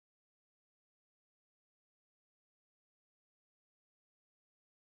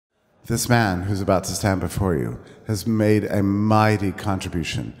This man who's about to stand before you has made a mighty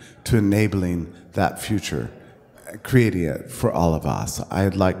contribution to enabling that future, creating it for all of us.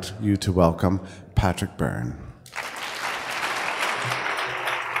 I'd like you to welcome Patrick Byrne.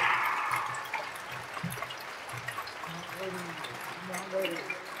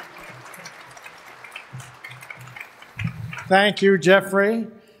 Thank you, Jeffrey.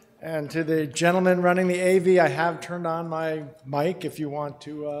 And to the gentleman running the AV, I have turned on my mic if you want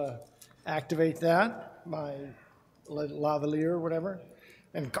to activate that, my lavalier or whatever.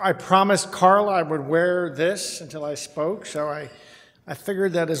 And I promised Carl I would wear this until I spoke, so I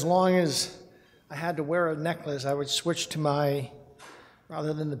figured that as long as I had to wear a necklace, I would switch to my,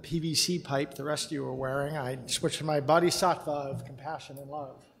 rather than the PVC pipe the rest of you are wearing, I'd switch to my bodhisattva of compassion and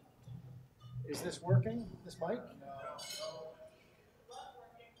love. Is this working, this mic?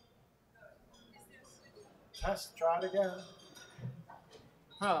 Test, try it again.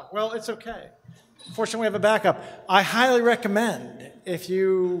 Well, it's okay. Fortunately, we have a backup. I highly recommend, if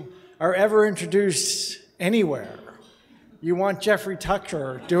you are ever introduced anywhere, you want Jeffrey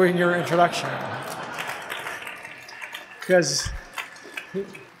Tucker doing your introduction. Because,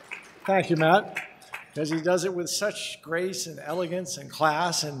 thank you, Matt, because he does it with such grace and elegance and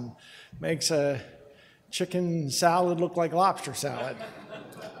class and makes a chicken salad look like lobster salad,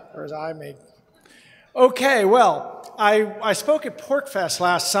 whereas I make. Okay, well, I spoke at PorkFest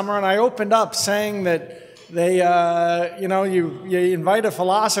last summer, and I opened up saying that they, you invite a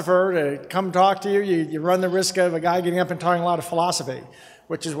philosopher to come talk to you, you run the risk of a guy getting up and talking a lot of philosophy,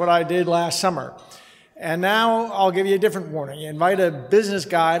 which is what I did last summer. And now I'll give you a different warning. You invite a business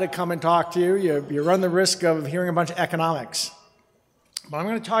guy to come and talk to you, you run the risk of hearing a bunch of economics. But I'm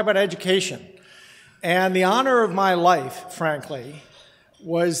going to talk about education. And the honor of my life, frankly,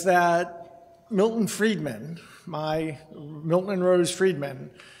 was that Milton Friedman, Milton and Rose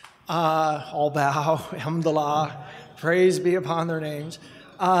Friedman, all bow, alhamdulillah, praise be upon their names,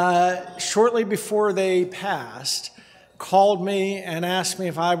 shortly before they passed, called me and asked me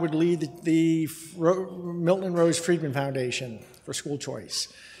if I would lead the Milton and Rose Friedman Foundation for school choice.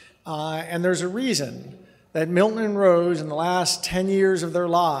 And there's a reason that Milton and Rose, in the last 10 years of their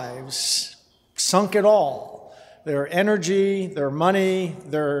lives, sunk it all. Their energy, their money,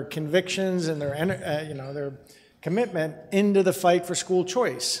 their convictions, and their commitment into the fight for school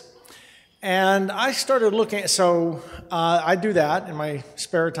choice. And I started looking at, so I do that in my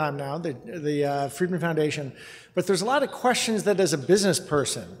spare time now, the Friedman Foundation. But there's a lot of questions that as a business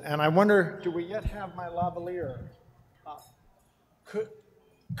person, and I wonder, do we yet have my lavalier?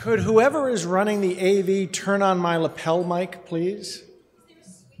 Could whoever is running the AV turn on my lapel mic, please?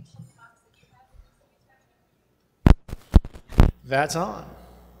 That's on.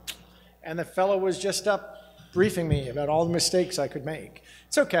 And the fellow was just up briefing me about all the mistakes I could make.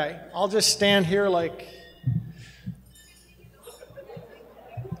 It's okay. I'll just stand here like...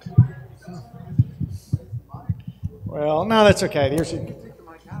 Well, no, that's okay.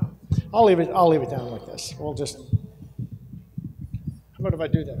 I'll leave it down like this. We'll just... How about if I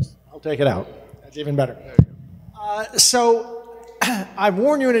do this? I'll take it out. That's even better. So I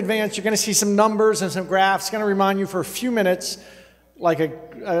warn you in advance, you're going to see some numbers and some graphs. It's going to remind you for a few minutes like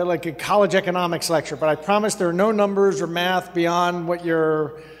a college economics lecture, but I promise there are no numbers or math beyond what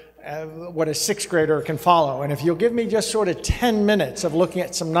a sixth grader can follow. And if you'll give me just sort of 10 minutes of looking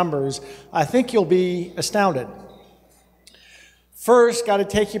at some numbers, I think you'll be astounded. First, got to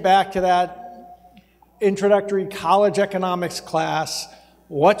take you back to that introductory college economics class.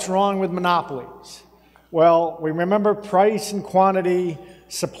 What's wrong with monopolies? Well, we remember price and quantity,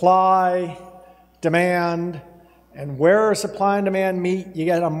 supply, demand, and where supply and demand meet, you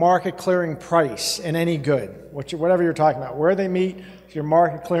get a market clearing price in any good, whatever you're talking about. Where they meet is your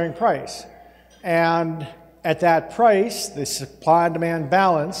market clearing price. And at that price, the supply and demand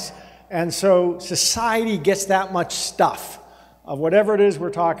balance, and so society gets that much stuff. Of whatever it is we're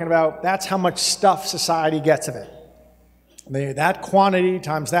talking about, that's how much stuff society gets of it. That quantity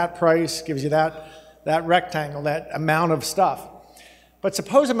times that price gives you that rectangle, that amount of stuff. But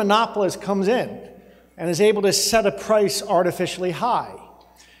suppose a monopolist comes in and is able to set a price artificially high.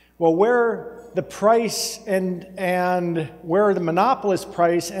 Well, where the price and where the monopolist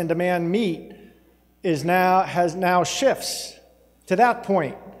price and demand meet has now shifts to that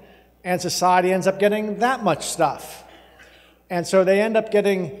point, and society ends up getting that much stuff. And so they end up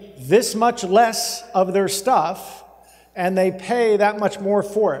getting this much less of their stuff, and they pay that much more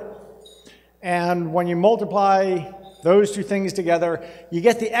for it. And when you multiply those two things together, you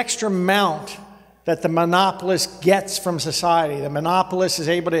get the extra amount that the monopolist gets from society. The monopolist is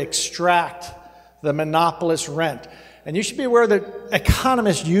able to extract the monopolist rent. And you should be aware that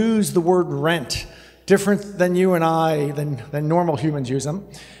economists use the word rent different than you and I, than normal humans use them,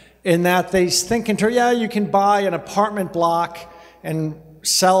 in that they think in terms, yeah, you can buy an apartment block and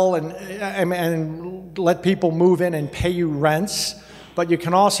sell and let people move in and pay you rents, but you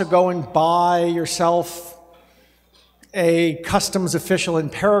can also go and buy yourself a customs official in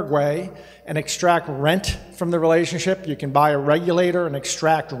Paraguay and extract rent from the relationship. You can buy a regulator and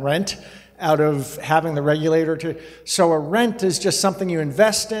extract rent out of having the regulator to. So a rent is just something you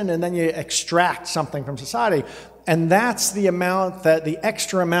invest in and then you extract something from society. And that's the amount that, the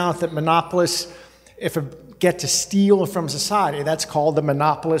extra amount that monopolists, get to steal from society. That's called the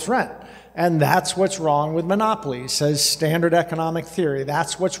monopolist rent. And that's what's wrong with monopolies, says standard economic theory.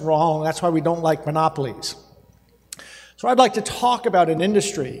 That's what's wrong. That's why we don't like monopolies. So I'd like to talk about an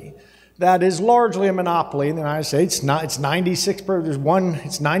industry that is largely a monopoly in the United States. It's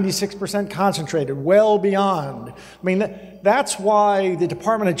 96% concentrated, well beyond. I mean, that's why the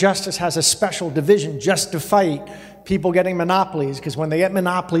Department of Justice has a special division just to fight people getting monopolies, because when they get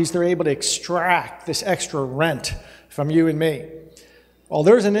monopolies, they're able to extract this extra rent from you and me. Well,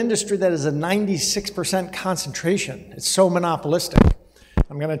 there's an industry that is a 96% concentration. It's so monopolistic.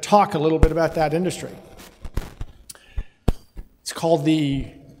 I'm going to talk a little bit about that industry. It's called the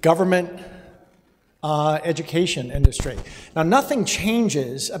government education industry. Now, nothing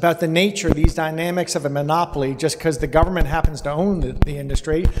changes about the nature of these dynamics of a monopoly just because the government happens to own the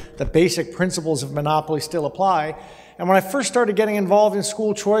industry. The basic principles of monopoly still apply. And when I first started getting involved in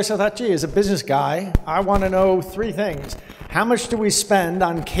school choice, I thought, gee, as a business guy, I want to know three things. How much do we spend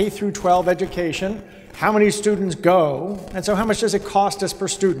on K through 12 education? How many students go? And so how much does it cost us per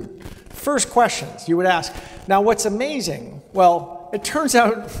student? First questions you would ask. Now, what's amazing, well, it turns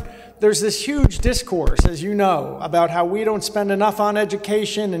out there's this huge discourse, as you know, about how we don't spend enough on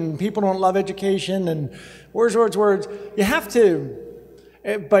education and people don't love education and words. You have to,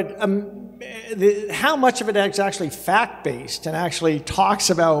 but how much of it is actually fact-based and actually talks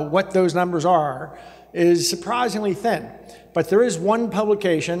about what those numbers are is surprisingly thin. But there is one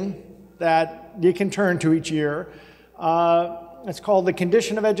publication that you can turn to each year. It's called The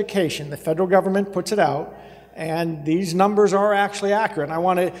Condition of Education. The federal government puts it out. And these numbers are actually accurate.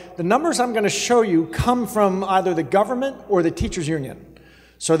 And the numbers I'm going to show you come from either the government or the teachers union.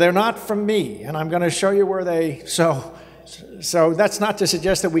 So they're not from me, and I'm going to show you where they, so that's not to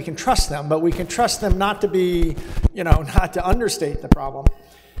suggest that we can trust them, but we can trust them not to be, not to understate the problem.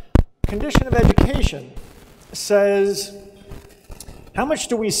 Condition of Education says, how much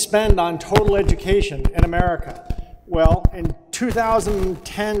do we spend on total education in America? Well, in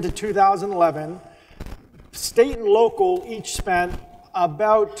 2010 to 2011, state and local each spent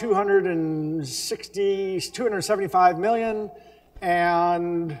about $275 million,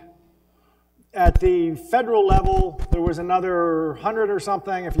 and at the federal level, there was another 100 or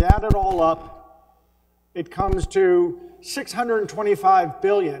something. If you add it all up, it comes to $625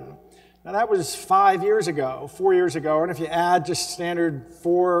 billion. Now that was 4 years ago, and if you add just standard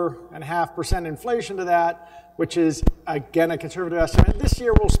 4.5% inflation to that, which is, again, a conservative estimate, this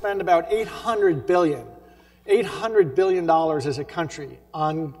year we'll spend about $800 billion as a country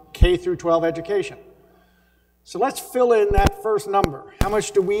on K through 12 education. So let's fill in that first number. How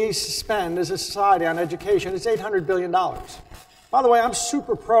much do we spend as a society on education? It's $800 billion. By the way, I'm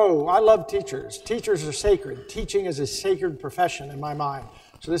super pro. I love teachers. Teachers are sacred. Teaching is a sacred profession in my mind.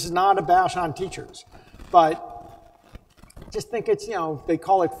 So this is not a bash on teachers. But just think it's, they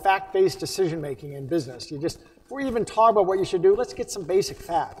call it fact-based decision-making in business. Before you even talk about what you should do, let's get some basic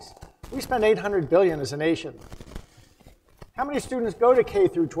facts. We spend $800 billion as a nation. How many students go to K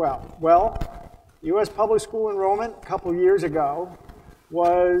through 12? Well, U.S. public school enrollment a couple years ago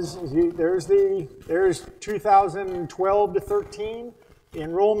was, there's 2012 to 13. The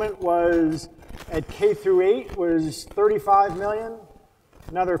enrollment was at K through 8 was 35 million,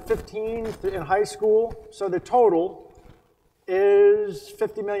 another 15 in high school. So the total is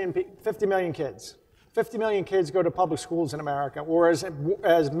 50 million kids. 50 million kids go to public schools in America, or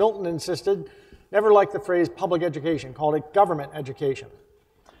as Milton insisted, never liked the phrase public education, called it government education.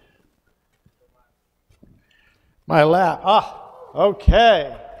 My lap.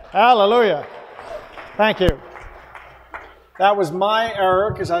 Okay. Hallelujah. Thank you. That was my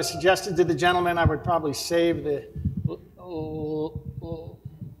error, because I suggested to the gentleman I would probably save the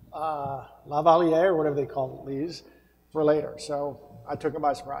lavalier, or whatever they call these, for later. So I took it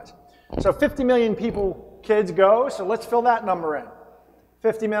by surprise. So 50 million kids go, so let's fill that number in.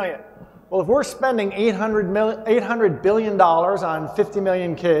 50 million. Well, if we're spending $800 billion on 50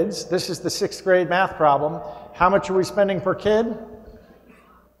 million kids, this is the 6th grade math problem, how much are we spending per kid?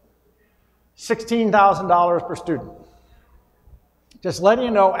 $16,000 per student. Just letting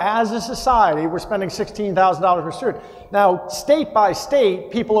you know, as a society, we're spending $16,000 per student. Now, state by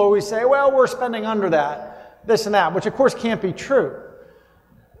state, people always say, well, we're spending under that, this and that, which of course can't be true.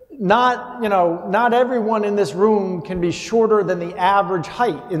 Not everyone in this room can be shorter than the average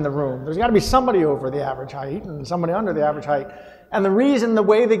height in the room. There's got to be somebody over the average height and somebody under the average height. And the reason, the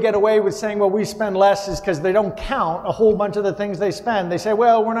way they get away with saying, well, we spend less is because they don't count a whole bunch of the things they spend. They say,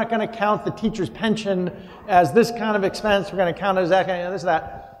 well, we're not going to count the teacher's pension as this kind of expense. We're going to count it as that kind of this,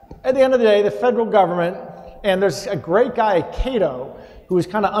 that. At the end of the day, the federal government, and there's a great guy at Cato who has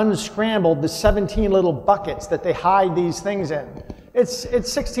kind of unscrambled the 17 little buckets that they hide these things in. It's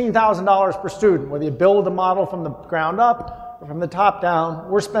 $16,000 per student. Whether you build the model from the ground up or from the top down,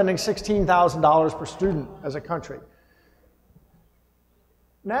 we're spending $16,000 per student as a country.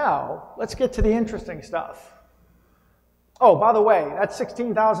 Now, let's get to the interesting stuff. Oh, by the way, that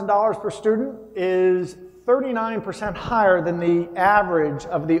 $16,000 per student is 39% higher than the average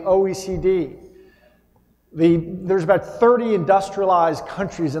of the OECD. There's about 30 industrialized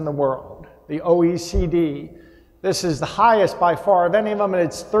countries in the world, the OECD. This is the highest by far of any of them, and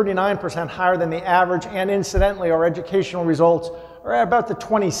it's 39% higher than the average, and incidentally, our educational results are about the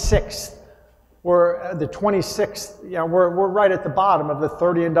 26th. We're the 26th, we're right at the bottom of the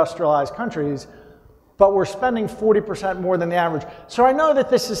 30 industrialized countries, but we're spending 40% more than the average. So I know that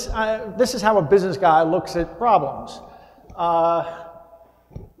this is how a business guy looks at problems.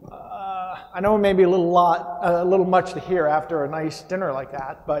 I know it may be a little much to hear after a nice dinner like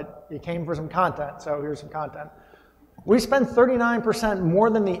that, but you came for some content, so here's some content. We spend 39%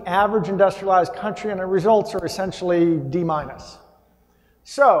 more than the average industrialized country, and the results are essentially D-.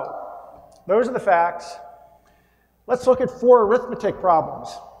 So, those are the facts. Let's look at 4 arithmetic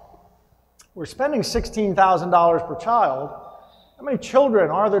problems. We're spending $16,000 per child. How many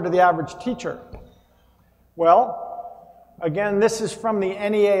children are there to the average teacher? Well, again, this is from the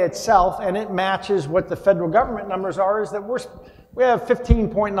NEA itself, and it matches what the federal government numbers are, is that we have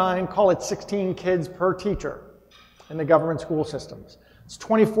 15.9, call it 16 kids per teacher in the government school systems. It's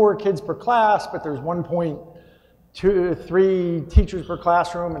 24 kids per class, but there's 1.3 teachers per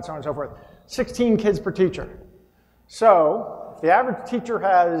classroom, and so on and so forth. 16 kids per teacher. So, if the average teacher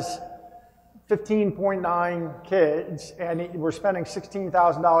has 15.9 kids, and we're spending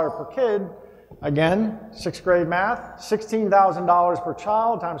 $16,000 per kid, again, 6th grade math, $16,000 per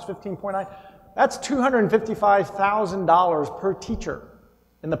child times 15.9, that's $255,000 per teacher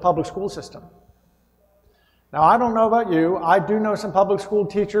in the public school system. Now, I don't know about you. I do know some public school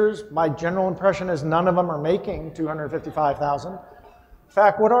teachers. My general impression is none of them are making $255,000. In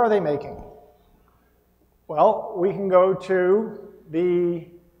fact, what are they making? Well, we can go to the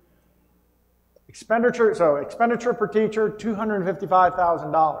expenditure. So expenditure per teacher,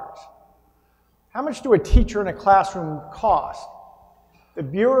 $255,000. How much do a teacher in a classroom cost? The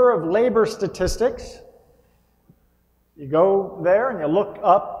Bureau of Labor Statistics, you go there and you look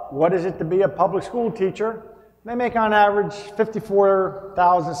up what is it to be a public school teacher. They make on average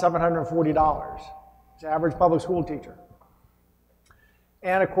 $54,740. It's the average public school teacher.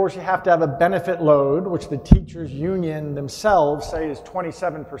 And of course, you have to have a benefit load, which the teachers union themselves say is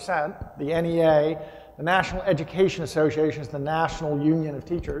 27%. The NEA, the National Education Association, is the national union of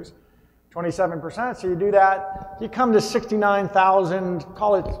teachers. 27%, so you do that, you come to $69,000,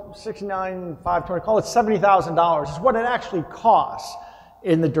 call it $69,520, call it $70,000 is what it actually costs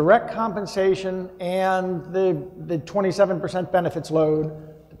in the direct compensation and the 27% benefits load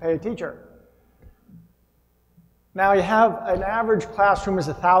to pay a teacher. Now you have an average classroom is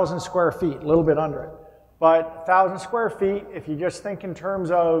 1,000 square feet, a little bit under it. But 1,000 square feet, if you just think in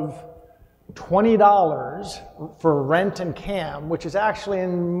terms of $20 for rent and CAM, which is actually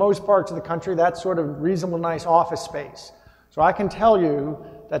in most parts of the country, that's sort of reasonably nice office space. So I can tell you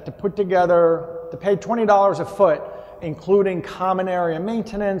that to pay $20 a foot, including common area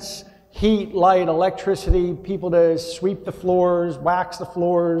maintenance, heat, light, electricity, people to sweep the floors, wax the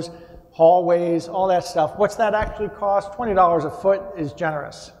floors, hallways, all that stuff. What's that actually cost? $20 a foot is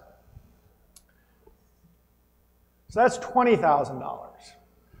generous. So that's $20,000.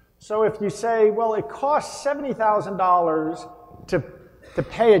 So if you say, well, it costs $70,000 to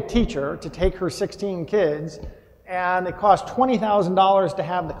pay a teacher to take her 16 kids, and it costs $20,000 to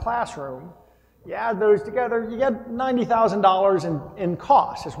have the classroom, you add those together, you get $90,000 in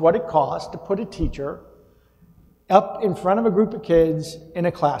cost, is what it costs to put a teacher up in front of a group of kids in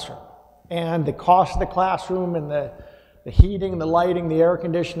a classroom. And the cost of the classroom and the heating, the lighting, the air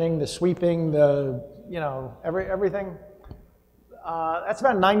conditioning, the sweeping, everything, that's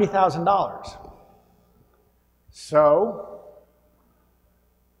about $90,000. So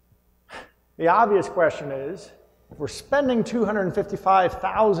the obvious question is, If we're spending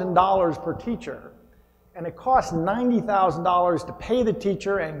 $255,000 per teacher, and it costs $90,000 to pay the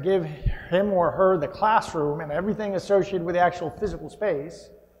teacher and give him or her the classroom and everything associated with the actual physical space,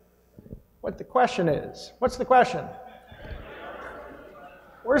 what the question is? What's the question?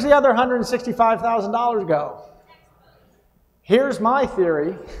 Where's the other $165,000 go? Here's my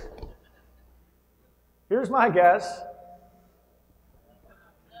theory. Here's my guess.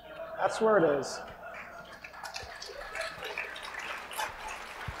 That's where it is.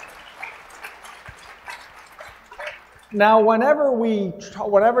 Now, whenever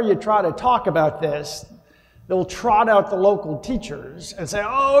you try to talk about this, they'll trot out the local teachers and say,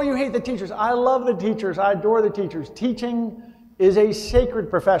 oh, you hate the teachers. I love the teachers. I adore the teachers. Teaching is a sacred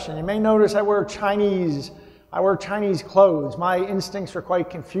profession. You may notice I wear Chinese clothes. My instincts are quite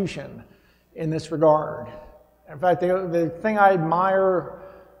Confucian in this regard. In fact, the thing I admire,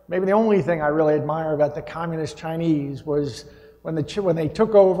 maybe the only thing I really admire about the communist Chinese was when they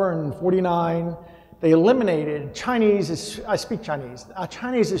took over in '49, they eliminated Chinese. I speak Chinese.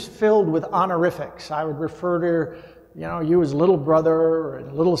 Chinese is filled with honorifics. I would refer to, you as little brother or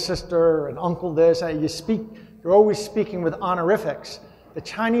little sister and uncle this. You're always speaking with honorifics. The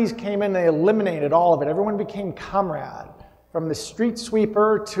Chinese came in, they eliminated all of it. Everyone became comrade. From the street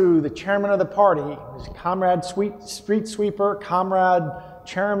sweeper to the chairman of the party, it was comrade street sweeper, comrade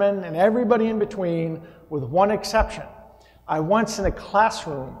chairman, and everybody in between, with one exception. I once in a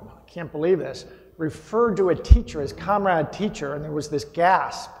classroom, I can't believe this, referred to a teacher as comrade teacher, and there was this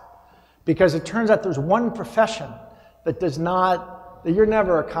gasp, because it turns out there's one profession that that you're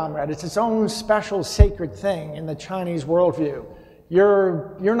never a comrade. It's its own special sacred thing in the Chinese worldview.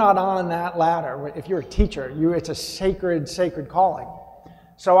 You're not on that ladder. If you're a teacher, it's a sacred calling.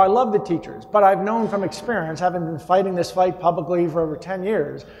 So I love the teachers, but I've known from experience, having been fighting this fight publicly for over 10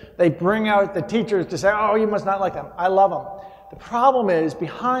 years, they bring out the teachers to say, oh, you must not like them. I love them. The problem is,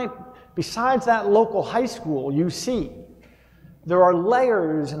 besides that local high school you see, there are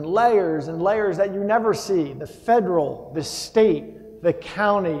layers and layers and layers that you never see. The federal, the state, the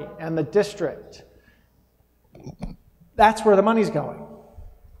county, and the district. That's where the money's going.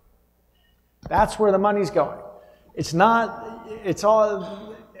 That's where the money's going. It's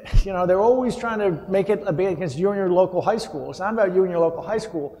all, they're always trying to make it against you and your local high school. It's not about you and your local high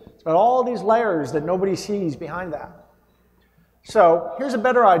school. It's about all these layers that nobody sees behind that. So here's a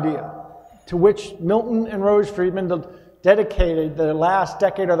better idea, to which Milton and Rose Friedman dedicated the last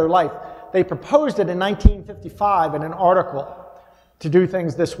decade of their life. They proposed it in 1955 in an article to do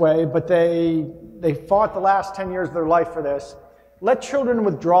things this way, but they fought the last 10 years of their life for this. Let children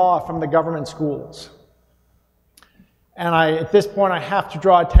withdraw from the government schools. And at this point, I have to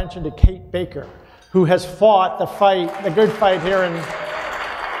draw attention to Kate Baker, who has fought the good fight here in...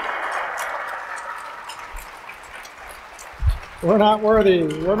 We're not worthy.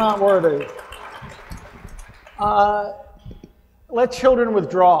 We're not worthy. Let children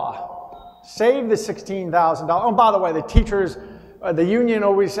withdraw. Save the $16,000. Oh, by the way, the teachers, the union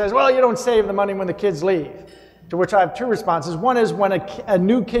always says, well, you don't save the money when the kids leave. To which I have two responses. One is when a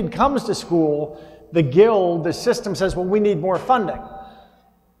new kid comes to school, the guild, the system says, well, we need more funding.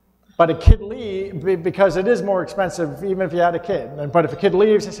 But a kid leaves, because it is more expensive even if you had a kid. But if a kid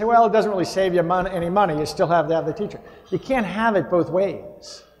leaves, they say, well, it doesn't really save you any money. You still have to have the teacher. You can't have it both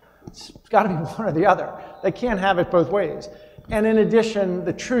ways. It's got to be one or the other. They can't have it both ways. And in addition,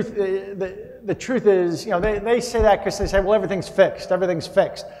 the truth is, they say that because they say, well, everything's fixed. Everything's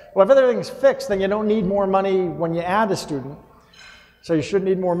fixed. Well, if everything's fixed, then you don't need more money when you add a student. So you shouldn't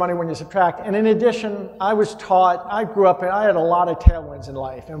need more money when you subtract. And in addition, I grew up, I had a lot of tailwinds in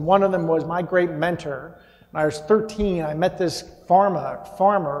life. And one of them was my great mentor. When I was 13, I met this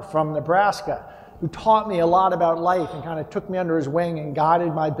farmer from Nebraska who taught me a lot about life and kind of took me under his wing and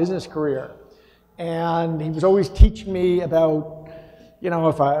guided my business career. And he was always teaching me about,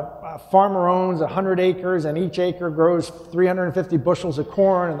 if a farmer owns 100 acres and each acre grows 350 bushels of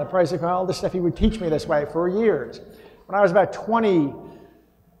corn and the price of all this stuff, he would teach me this way for years. When I was about 20,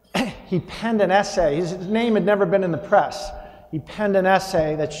 he penned an essay. His name had never been in the press. He penned an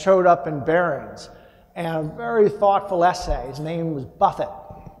essay that showed up in Byrne's, and a very thoughtful essay. His name was Buffett.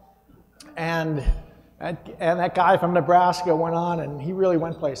 And that guy from Nebraska went on, and he really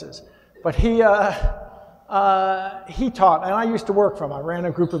went places. But he taught, and I used to work for him. I ran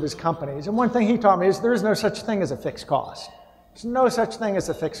a group of his companies. And one thing he taught me is there is no such thing as a fixed cost. There's no such thing as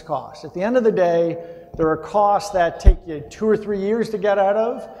a fixed cost. At the end of the day, there are costs that take you 2 or 3 years to get out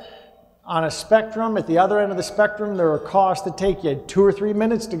of. On a spectrum, at the other end of the spectrum, there are costs that take you 2 or 3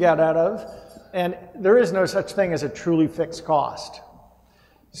 minutes to get out of. And there is no such thing as a truly fixed cost.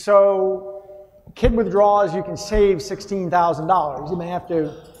 So kid withdraws, you can save $16,000. You may have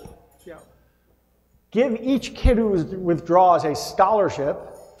to give each kid who withdraws a scholarship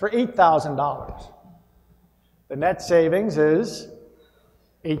for $8,000. The net savings is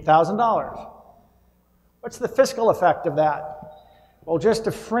 $8,000. What's the fiscal effect of that? Well, just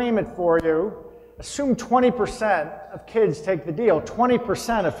to frame it for you, assume 20% of kids take the deal.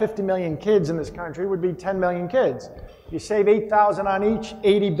 20% of 50 million kids in this country would be 10 million kids. You save $8,000 on each,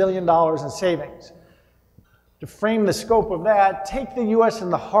 $80 billion in savings. To frame the scope of that, take the U.S.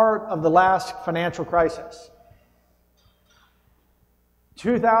 in the heart of the last financial crisis.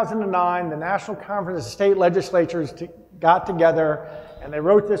 2009, the National Conference of State Legislatures got together and they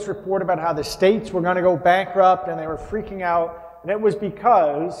wrote this report about how the states were going to go bankrupt and they were freaking out. And it was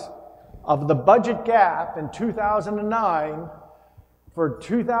because of the budget gap in 2009. For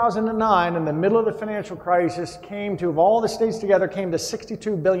 2009, in the middle of the financial crisis, of all the states together, came to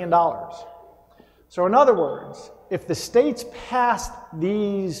 $62 billion. So in other words, if the states passed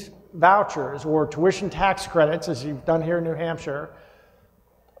these vouchers or tuition tax credits, as you've done here in New Hampshire,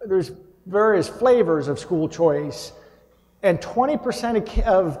 there's various flavors of school choice, and 20%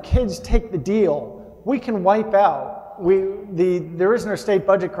 of kids take the deal, we can wipe out. There is no state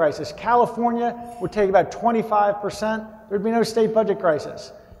budget crisis. California would take about 25%. There'd be no state budget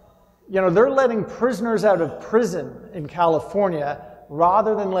crisis. They're letting prisoners out of prison in California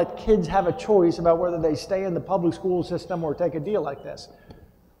rather than let kids have a choice about whether they stay in the public school system or take a deal like this.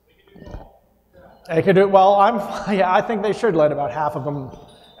 They could do it. Well, I think they should let about half of them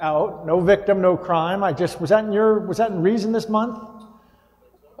out. No victim, no crime. Was that in Reason this month?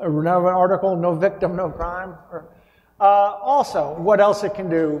 An article, no victim, no crime? Also, what else it can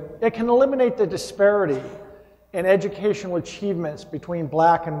do? It can eliminate the disparity in educational achievements between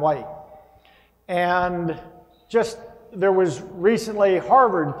black and white. And there was recently,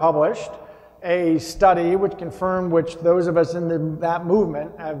 Harvard published a study which confirmed, which those of us in that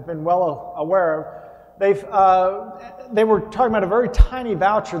movement have been well aware of. They were talking about a very tiny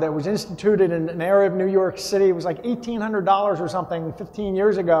voucher that was instituted in an area of New York City. It was like $1,800 or something 15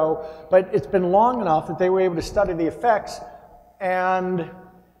 years ago, but it's been long enough that they were able to study the effects. And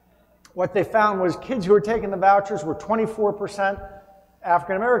what they found was kids who were taking the vouchers were 24%,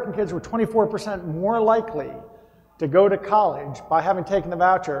 African American kids were 24% more likely to go to college by having taken the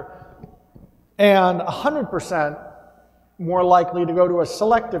voucher, and 100% more likely to go to a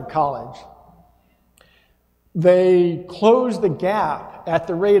selective college. They closed the gap at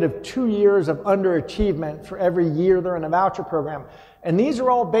the rate of 2 years of underachievement for every year they're in a voucher program. And these are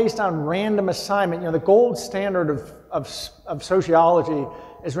all based on random assignment. The gold standard of sociology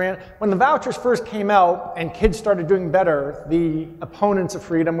is random. When the vouchers first came out and kids started doing better, the opponents of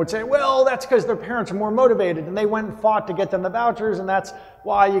freedom would say, well, that's because their parents are more motivated and they went and fought to get them the vouchers, and that's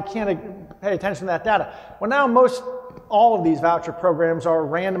why you can't pay attention to that data. Well, now all of these voucher programs are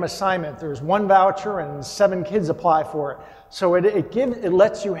random assignment. There's one voucher and 7 kids apply for it. So it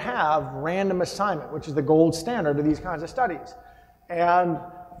lets you have random assignment, which is the gold standard of these kinds of studies. And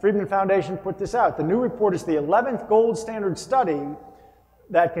Friedman Foundation put this out. The new report is the 11th gold standard study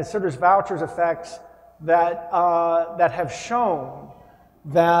that considers vouchers effects that have shown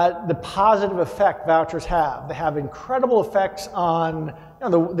that the positive effect vouchers have. They have incredible effects on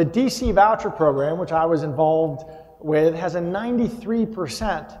the DC voucher program, which I was involved with, has a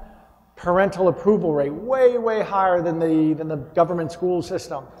 93% parental approval rate, way, way higher than the government school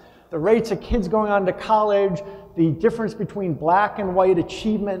system. The rates of kids going on to college, the difference between black and white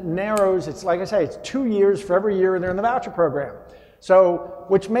achievement narrows. It's like I say, it's 2 years for every year they're in the voucher program. So,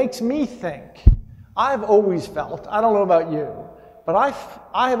 which makes me think, I've always felt, I don't know about you, but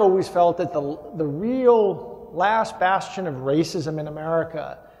I have always felt that the real last bastion of racism in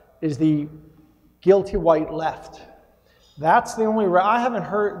America is the guilty white left. That's the only, I haven't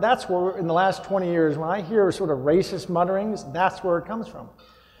heard, that's where in the last 20 years, when I hear sort of racist mutterings, that's where it comes from.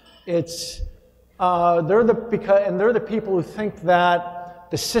 It's, they're the people who think that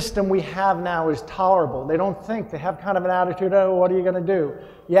the system we have now is tolerable. They don't think, they have kind of an attitude, oh, what are you going to do?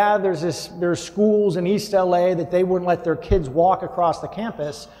 Yeah, there's schools in East LA that they wouldn't let their kids walk across the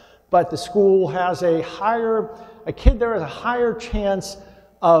campus, but the school has a kid there has a higher chance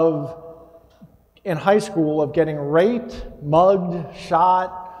in high school of getting raped, mugged,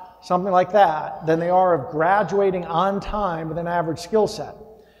 shot, something like that, than they are of graduating on time with an average skill set.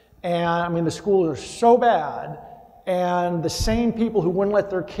 And I mean, the schools are so bad, and the same people who wouldn't let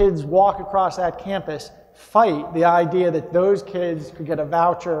their kids walk across that campus fight the idea that those kids could get a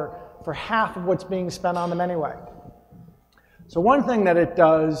voucher for half of what's being spent on them anyway. So one thing that it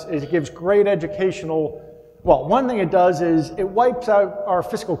does is it gives great educational Well, one thing it does is it wipes out our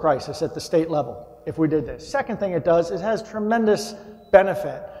fiscal crisis at the state level if we did this. Second thing it does is it has tremendous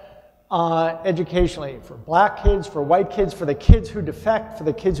benefit educationally for black kids, for white kids, for the kids who defect, for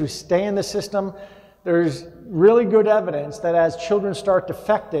the kids who stay in the system. There's really good evidence that as children start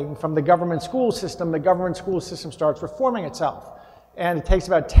defecting from the government school system starts reforming itself. And it takes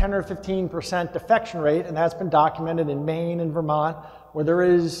about 10 or 15% defection rate, and that's been documented in Maine and Vermont, where there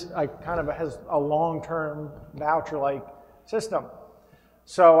is has a long-term voucher-like system.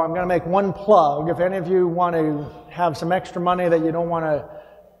 So I'm going to make one plug. If any of you want to have some extra money that you don't want to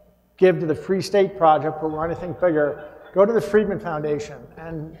give to the Free State Project or anything bigger, go to the Friedman Foundation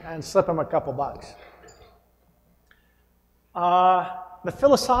and slip them a couple bucks. The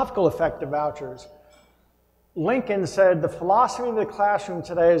philosophical effect of vouchers. Lincoln said the philosophy of the classroom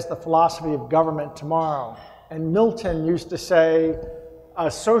today is the philosophy of government tomorrow. And Milton used to say a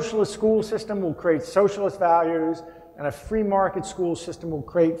socialist school system will create socialist values and a free market school system will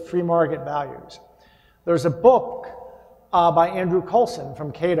create free market values. There's a book by Andrew Coulson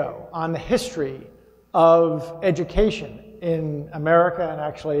from Cato on the history of education in America, and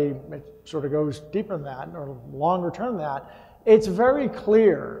actually it sort of goes deeper than that, or longer term than that. It's very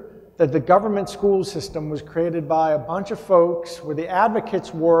clear that the government school system was created by a bunch of folks where the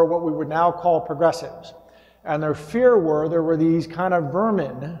advocates were what we would now call progressives. And their fear were there were these kind of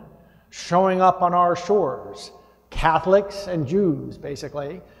vermin showing up on our shores, Catholics and Jews,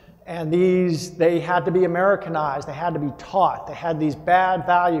 basically. And they had to be Americanized, they had to be taught, they had these bad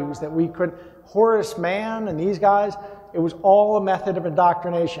values that we could, Horace Mann and these guys, it was all a method of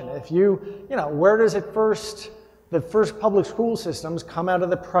indoctrination. If where does it first, the first public school systems come out of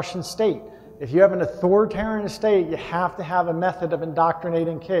the Prussian state. If you have an authoritarian state, you have to have a method of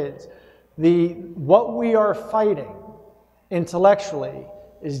indoctrinating kids. What we are fighting intellectually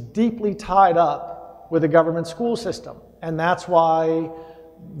is deeply tied up with the government school system. And that's why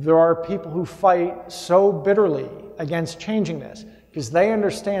there are people who fight so bitterly against changing this, because they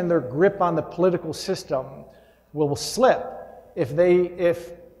understand their grip on the political system will slip if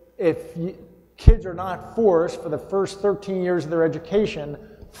kids are not forced for the first 13 years of their education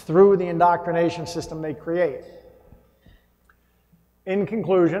through the indoctrination system they create. In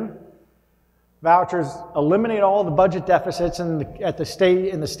conclusion, vouchers eliminate all the budget deficits in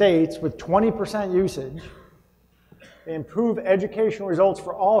the states with 20% usage. They improve educational results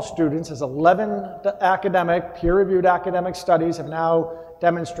for all students, as 11 peer-reviewed academic studies have now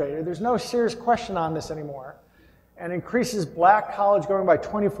demonstrated. There's no serious question on this anymore. And increases black college going by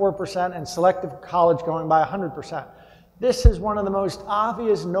 24% and selective college going by 100%. This is one of the most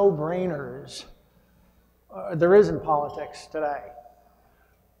obvious no-brainers there is in politics today.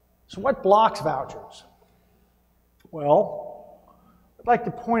 So what blocks vouchers? Well, I'd like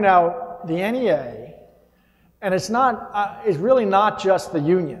to point out the NEA, and it's really not just the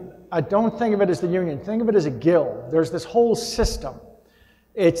union. I don't think of it as the union. Think of it as a guild. There's this whole system.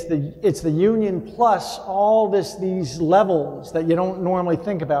 It's the union plus all these levels that you don't normally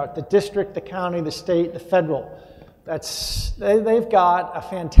think about: the district, the county, the state, the federal. They've got a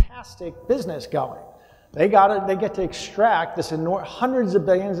fantastic business going. They get to extract this hundreds of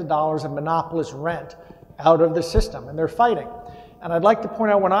billions of dollars of monopolist rent out of the system, and they're fighting. And I'd like to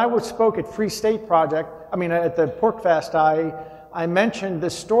point out, when I spoke at Free State Project, at the Pork Fest, I mentioned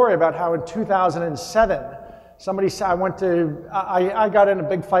this story about how in 2007, somebody said, I got in a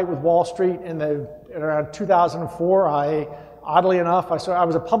big fight with Wall Street around 2004. Oddly enough,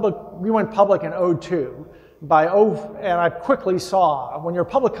 we went public in 2002. And I quickly saw, when you're a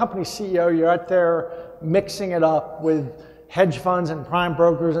public company CEO, you're out there mixing it up with hedge funds and prime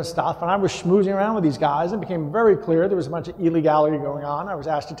brokers and stuff. And I was schmoozing around with these guys. It became very clear there was a bunch of illegality going on. I was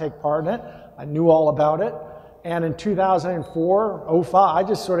asked to take part in it. I knew all about it. And in 2004, 05, I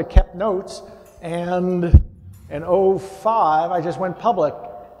just sort of kept notes. And in 05, I just went public,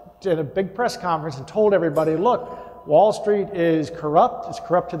 did a big press conference and told everybody, look, Wall Street is corrupt. It's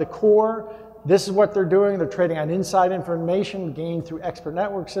corrupt to the core. This is what they're doing. They're trading on inside information gained through expert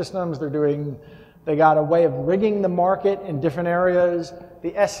network systems. They got a way of rigging the market in different areas.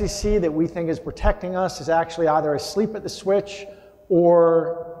 The SEC that we think is protecting us is actually either asleep at the switch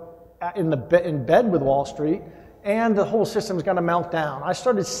or in bed with Wall Street, and the whole system's going to melt down. I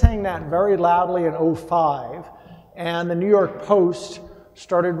started saying that very loudly in 05, and the New York Post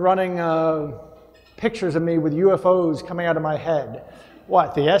started running pictures of me with UFOs coming out of my head.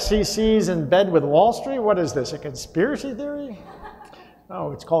 What, the SEC's in bed with Wall Street? What is this, a conspiracy theory?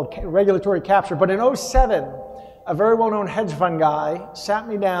 No, it's called regulatory capture. But in 07, a very well-known hedge fund guy sat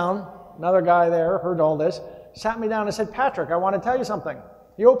me down, another guy there heard all this, sat me down and said, Patrick, I want to tell you something.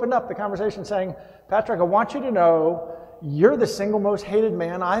 He opened up the conversation saying, Patrick, I want you to know you're the single most hated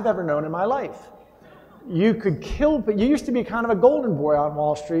man I've ever known in my life. You could kill, you used to be kind of a golden boy on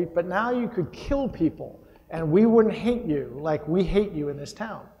Wall Street, but now you could kill people and we wouldn't hate you like we hate you in this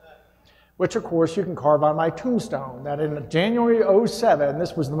town. Which of course you can carve on my tombstone, that in January '07,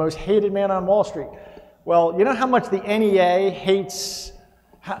 this was the most hated man on Wall Street. Well, you know how much the NEA hates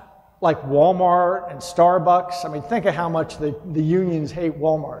like Walmart and Starbucks? I mean, think of how much the unions hate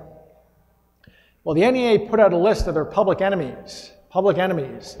Walmart. Well, the NEA put out a list of their public enemies.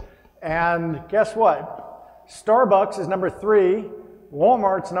 And guess what? Starbucks is number 3,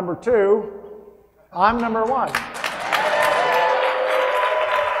 Walmart's number 2, I'm number 1.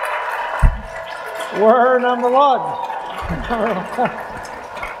 We're number 1.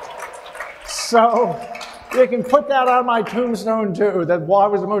 So you can put that on my tombstone too, that I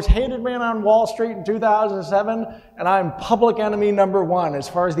was the most hated man on Wall Street in 2007, and I'm public enemy number 1 as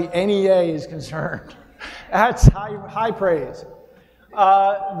far as the NEA is concerned. That's high praise.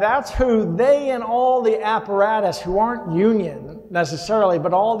 That's who they and all the apparatus who aren't union necessarily,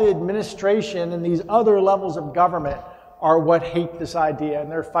 but all the administration and these other levels of government are what hate this idea, and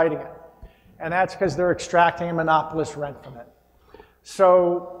they're fighting it. And that's because they're extracting a monopolist rent from it.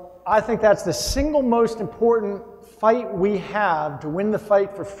 So I think that's the single most important fight we have to win the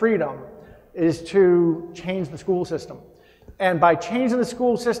fight for freedom, is to change the school system. And by changing the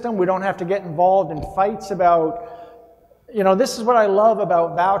school system, we don't have to get involved in fights about, you know, this is what I love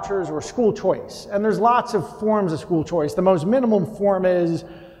about vouchers or school choice. And there's lots of forms of school choice. The most minimum form is,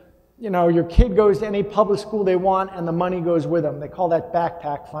 you know, your kid goes to any public school they want and the money goes with them. They call that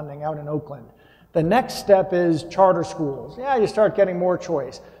backpack funding out in Oakland. The next step is charter schools. Yeah, you start getting more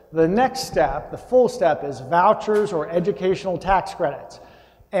choice. The next step, the full step, is vouchers or educational tax credits.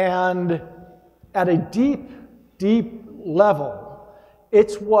 And at a deep, deep level,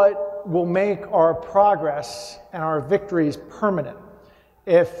 it's what will make our progress and our victories permanent.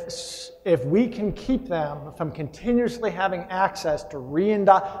 If we can keep them from continuously having access to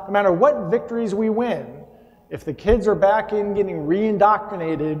no matter what victories we win, if the kids are back in getting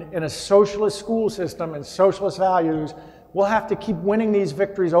re-indoctrinated in a socialist school system and socialist values, we'll have to keep winning these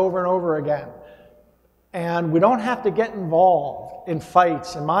victories over and over again. And we don't have to get involved in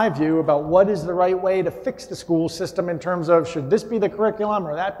fights, in my view, about what is the right way to fix the school system in terms of should this be the curriculum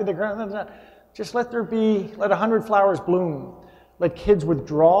or that be the curriculum. Just let 100 flowers bloom. Let kids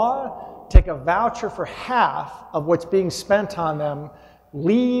withdraw, take a voucher for half of what's being spent on them,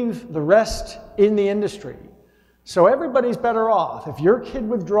 leave the rest in the industry. So everybody's better off. If your kid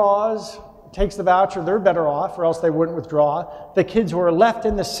withdraws, takes the voucher, they're better off, or else they wouldn't withdraw. The kids who are left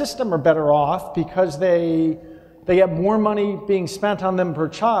in the system are better off because they get more money being spent on them per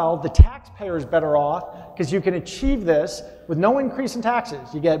child. The taxpayer is better off because you can achieve this with no increase in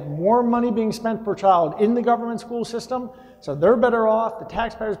taxes. You get more money being spent per child in the government school system, so they're better off, the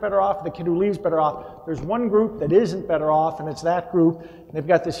taxpayer's better off, the kid who leaves better off. There's one group that isn't better off, and it's that group. And they've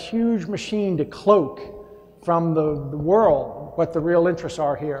got this huge machine to cloak from the world what the real interests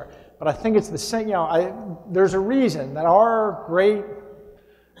are here. But I think it's the same, you know, there's a reason that our great,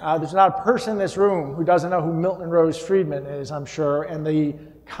 there's not a person in this room who doesn't know who Milton and Rose Friedman is, I'm sure, and the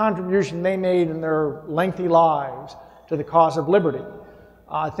contribution they made in their lengthy lives to the cause of liberty.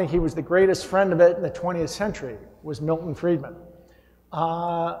 I think he was the greatest friend of it in the 20th century, was Milton Friedman.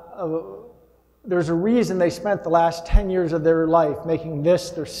 There's a reason they spent the last 10 years of their life making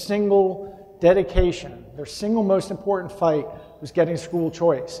this their single dedication, their single most important fight was getting school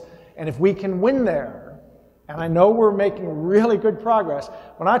choice. And if we can win there, and I know we're making really good progress.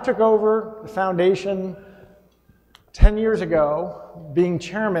 When I took over the foundation 10 years ago, being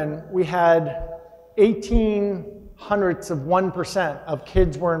chairman, we had 0.18% of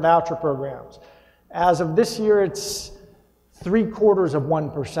kids were in voucher programs. As of this year, it's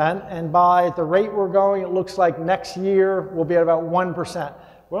 0.75%, and by the rate we're going, it looks like next year we'll be at about 1%.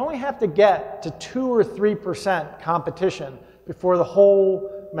 We only have to get to 2 or 3% competition before the whole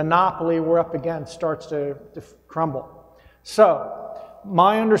monopoly we're up against starts to crumble. So,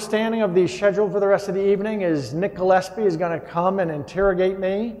 my understanding of the schedule for the rest of the evening is Nick Gillespie is going to come and interrogate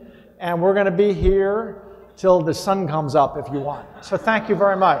me, and we're going to be here till the sun comes up if you want. So thank you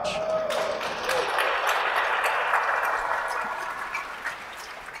very much.